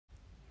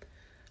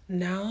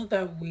Now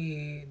that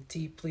we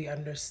deeply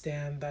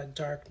understand that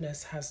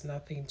darkness has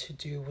nothing to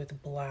do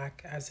with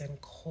black as in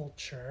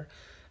culture,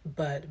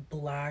 but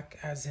black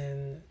as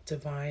in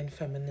divine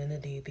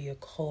femininity, the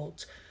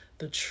occult,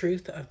 the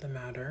truth of the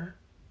matter,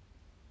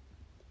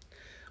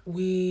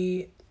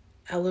 we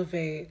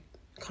elevate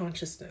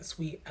consciousness,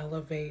 we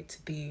elevate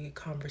the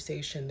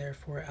conversation,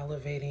 therefore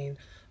elevating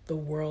the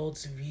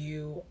world's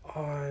view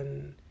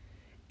on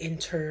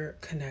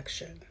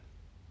interconnection.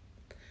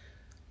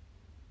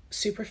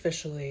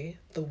 Superficially,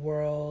 the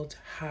world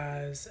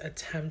has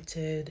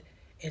attempted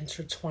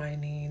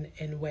intertwining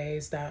in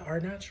ways that are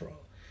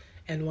natural.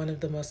 And one of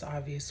the most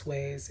obvious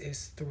ways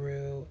is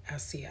through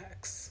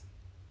sex.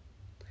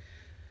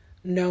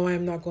 No,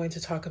 I'm not going to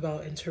talk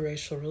about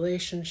interracial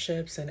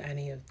relationships and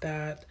any of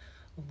that.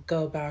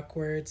 Go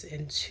backwards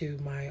into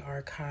my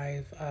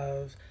archive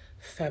of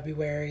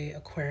February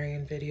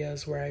Aquarian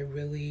videos where I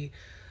really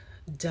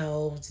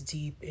delved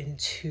deep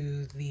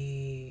into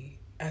the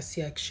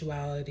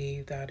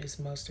asexuality that is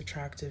most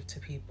attractive to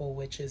people,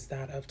 which is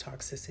that of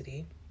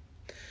toxicity.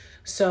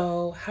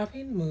 So,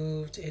 having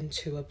moved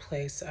into a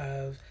place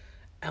of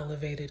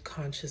elevated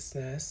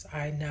consciousness,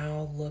 I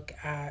now look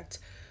at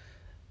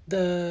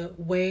the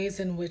ways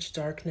in which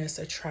darkness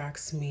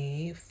attracts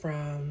me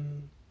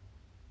from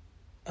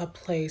a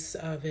place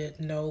of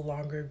it no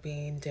longer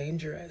being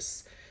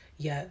dangerous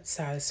yet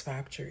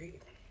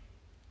satisfactory.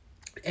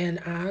 And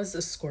as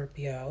a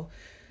Scorpio,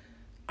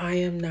 I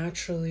am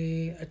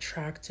naturally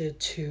attracted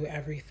to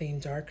everything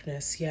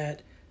darkness,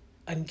 yet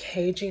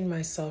uncaging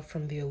myself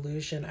from the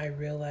illusion, I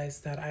realize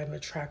that I'm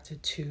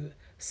attracted to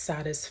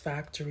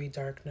satisfactory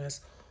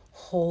darkness,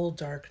 whole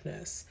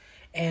darkness,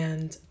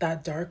 and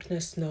that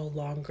darkness no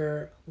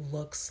longer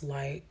looks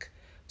like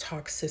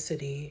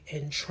toxicity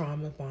in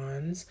trauma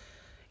bonds,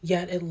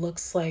 yet it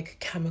looks like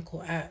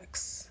chemical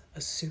X, a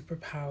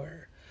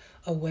superpower,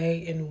 a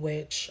way in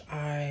which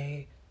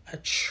I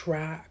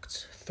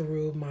attract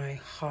through my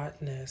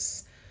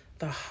hotness,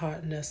 the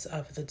hotness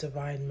of the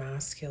divine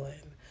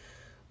masculine,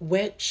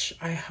 which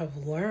I have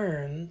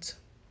learned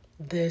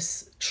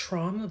this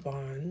trauma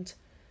bond,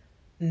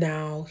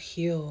 now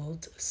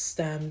healed,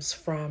 stems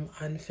from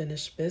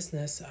unfinished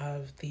business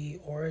of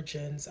the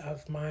origins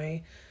of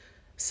my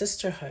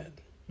sisterhood.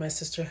 My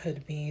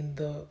sisterhood being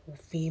the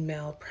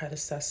female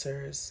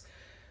predecessors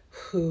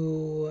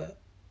who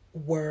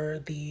were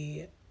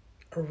the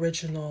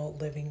original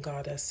living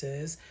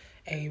goddesses,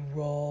 a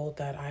role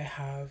that I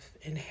have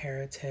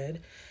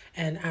inherited.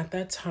 And at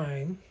that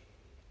time,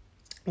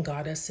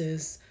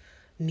 goddesses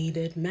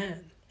needed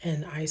men,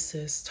 and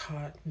Isis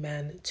taught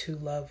men to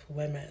love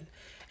women.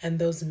 And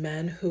those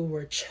men who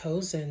were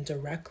chosen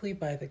directly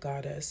by the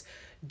goddess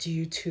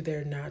due to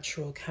their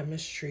natural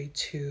chemistry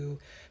to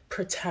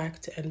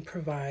protect and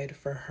provide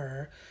for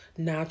her,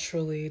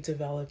 naturally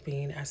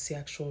developing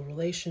asexual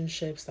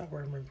relationships that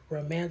were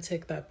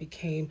romantic, that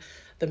became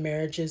the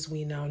marriages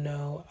we now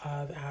know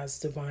of as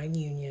divine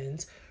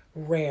unions,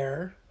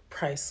 rare,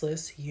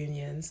 priceless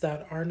unions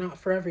that are not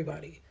for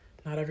everybody.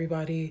 Not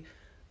everybody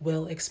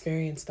will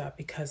experience that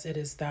because it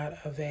is that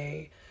of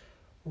a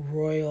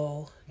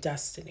royal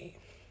destiny.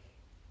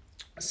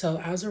 So,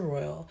 as a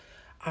royal,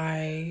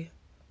 I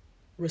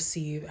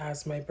receive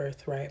as my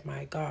birthright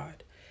my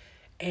God.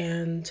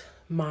 And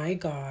my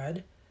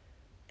God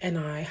and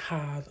I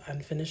have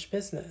unfinished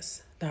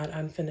business. That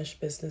unfinished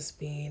business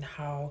being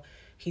how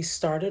he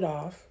started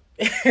off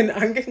in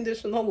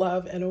unconditional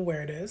love and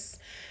awareness,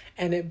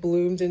 and it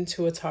bloomed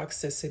into a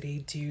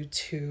toxicity due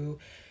to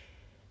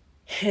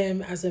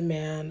him as a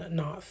man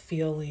not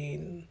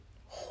feeling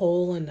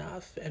whole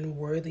enough and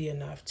worthy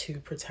enough to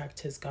protect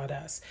his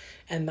goddess.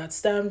 And that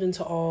stemmed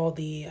into all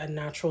the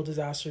natural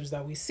disasters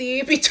that we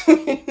see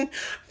between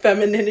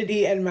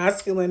femininity and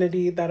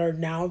masculinity that are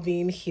now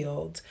being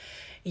healed.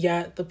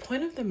 Yet the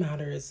point of the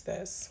matter is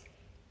this: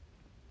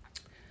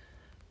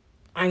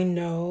 I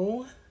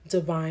know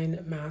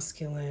divine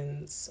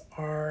masculines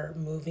are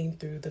moving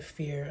through the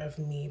fear of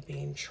me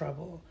being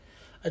trouble,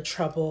 a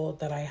trouble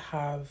that I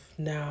have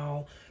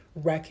now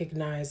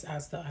recognized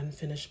as the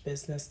unfinished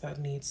business that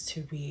needs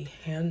to be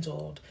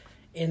handled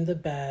in the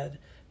bed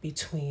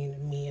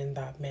between me and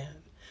that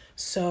man.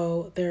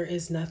 So there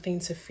is nothing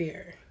to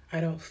fear. I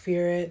don't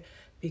fear it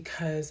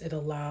because it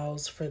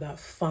allows for that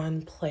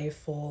fun,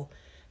 playful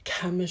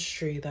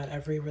chemistry that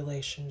every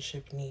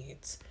relationship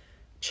needs.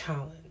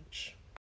 Challenge.